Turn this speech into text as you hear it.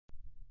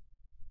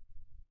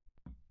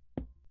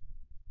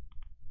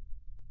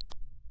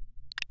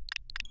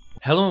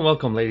Hello and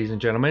welcome, ladies and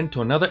gentlemen,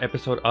 to another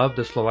episode of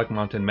the Slovak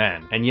Mountain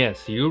Man. And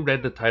yes, you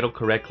read the title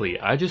correctly.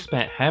 I just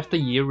spent half the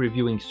year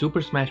reviewing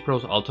Super Smash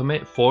Bros.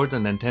 Ultimate for the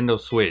Nintendo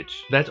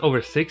Switch. That's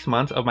over 6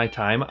 months of my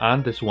time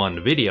on this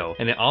one video,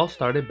 and it all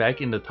started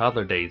back in the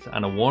toddler days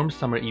on a warm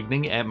summer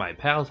evening at my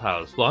pal's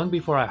house, long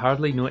before I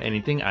hardly knew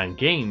anything on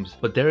games.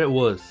 But there it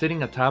was,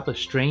 sitting atop a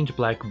strange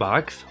black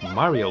box,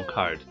 Mario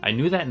Kart. I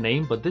knew that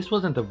name, but this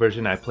wasn't the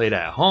version I played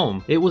at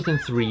home. It was in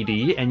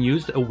 3D and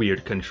used a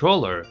weird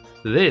controller.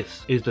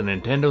 This is the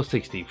Nintendo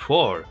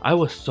 64. I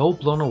was so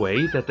blown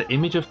away that the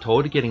image of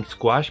Toad getting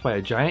squashed by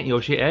a giant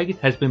Yoshi egg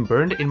has been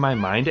burned in my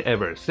mind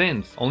ever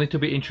since, only to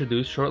be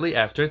introduced shortly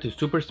after to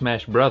Super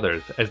Smash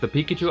Bros., as the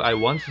Pikachu I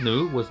once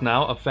knew was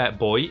now a fat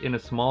boy in a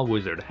small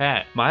wizard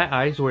hat. My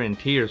eyes were in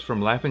tears from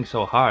laughing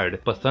so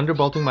hard, but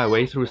thunderbolting my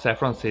way through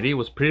Saffron City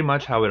was pretty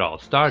much how it all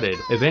started,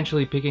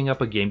 eventually picking up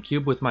a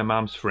GameCube with my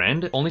mom's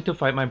friend, only to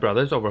fight my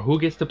brothers over who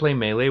gets to play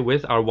Melee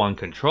with our one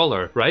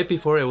controller, right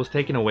before it was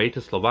taken away to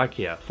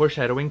Slovakia,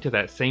 foreshadowing to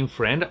that same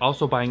friend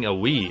also buying a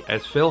Wii,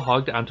 as Phil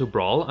hogged onto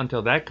Brawl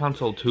until that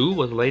console too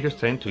was later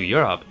sent to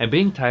Europe. And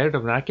being tired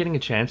of not getting a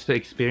chance to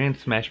experience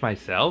Smash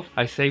myself,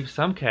 I saved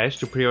some cash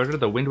to pre-order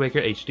the Wind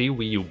Waker HD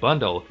Wii U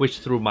bundle, which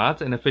through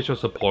mods and official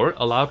support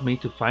allowed me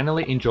to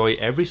finally enjoy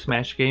every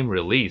Smash game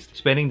released,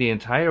 spending the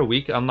entire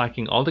week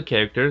unlocking all the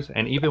characters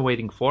and even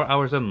waiting 4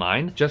 hours in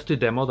line just to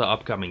demo the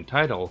upcoming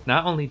title.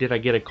 Not only did I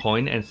get a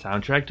coin and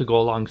soundtrack to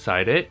go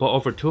alongside it, but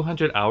over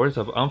 200 hours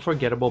of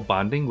unforgettable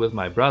bonding with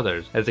my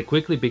brothers, as it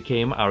quickly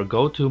became our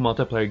go-to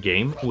multiplayer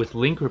game, with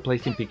Link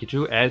replacing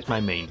Pikachu as my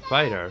main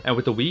fighter. And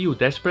with the Wii U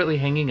desperately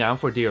hanging on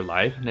for dear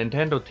life,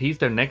 Nintendo teased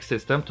their next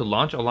system to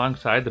launch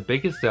alongside the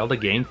biggest Zelda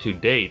game to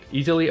date,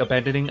 easily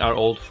abandoning our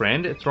old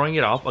friend, throwing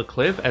it off a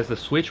cliff as the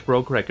Switch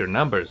broke record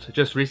numbers,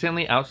 just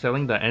recently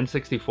outselling the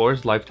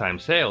N64's lifetime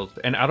sales,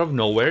 and out of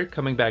nowhere,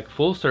 coming back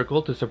full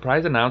circle to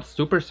surprise announce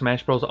Super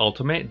Smash Bros.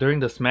 Ultimate during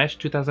the Smash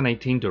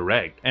 2018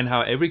 Direct, and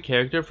how every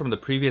character from the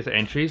previous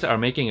entries are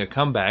making a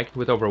comeback,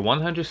 with over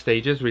 100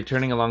 stages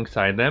returning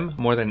alongside them,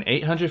 more than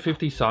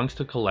 850 songs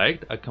to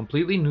collect, a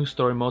completely new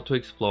story mode to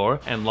explore,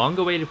 and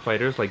long-awaited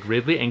fighters like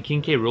Ridley and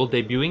King K. Rool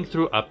debuting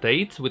through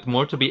updates, with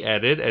more to be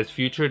added as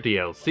future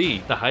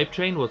DLC. The hype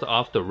train was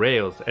off the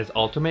rails, as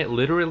Ultimate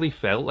literally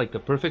felt like the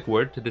perfect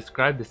word to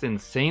describe this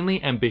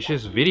insanely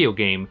ambitious video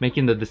game,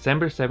 making the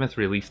December 7th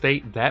release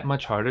date that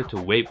much harder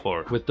to wait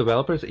for, with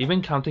developers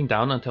even counting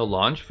down until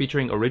launch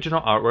featuring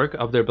original artwork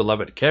of their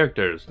beloved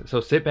characters.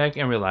 So sit back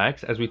and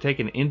relax as we take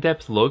an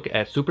in-depth look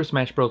at Super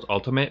Smash Bros.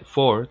 Ultimate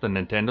for the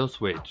Nintendo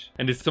Switch.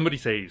 And did somebody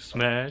say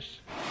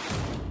Smash?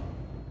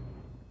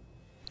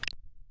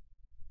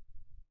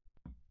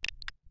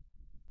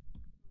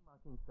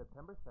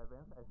 September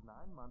 7th, as 9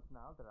 months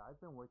now that I've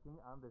been working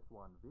on this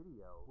one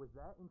video, with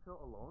that intro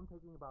alone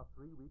taking about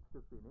 3 weeks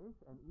to finish,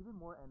 and even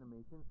more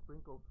animations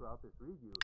sprinkled throughout this review.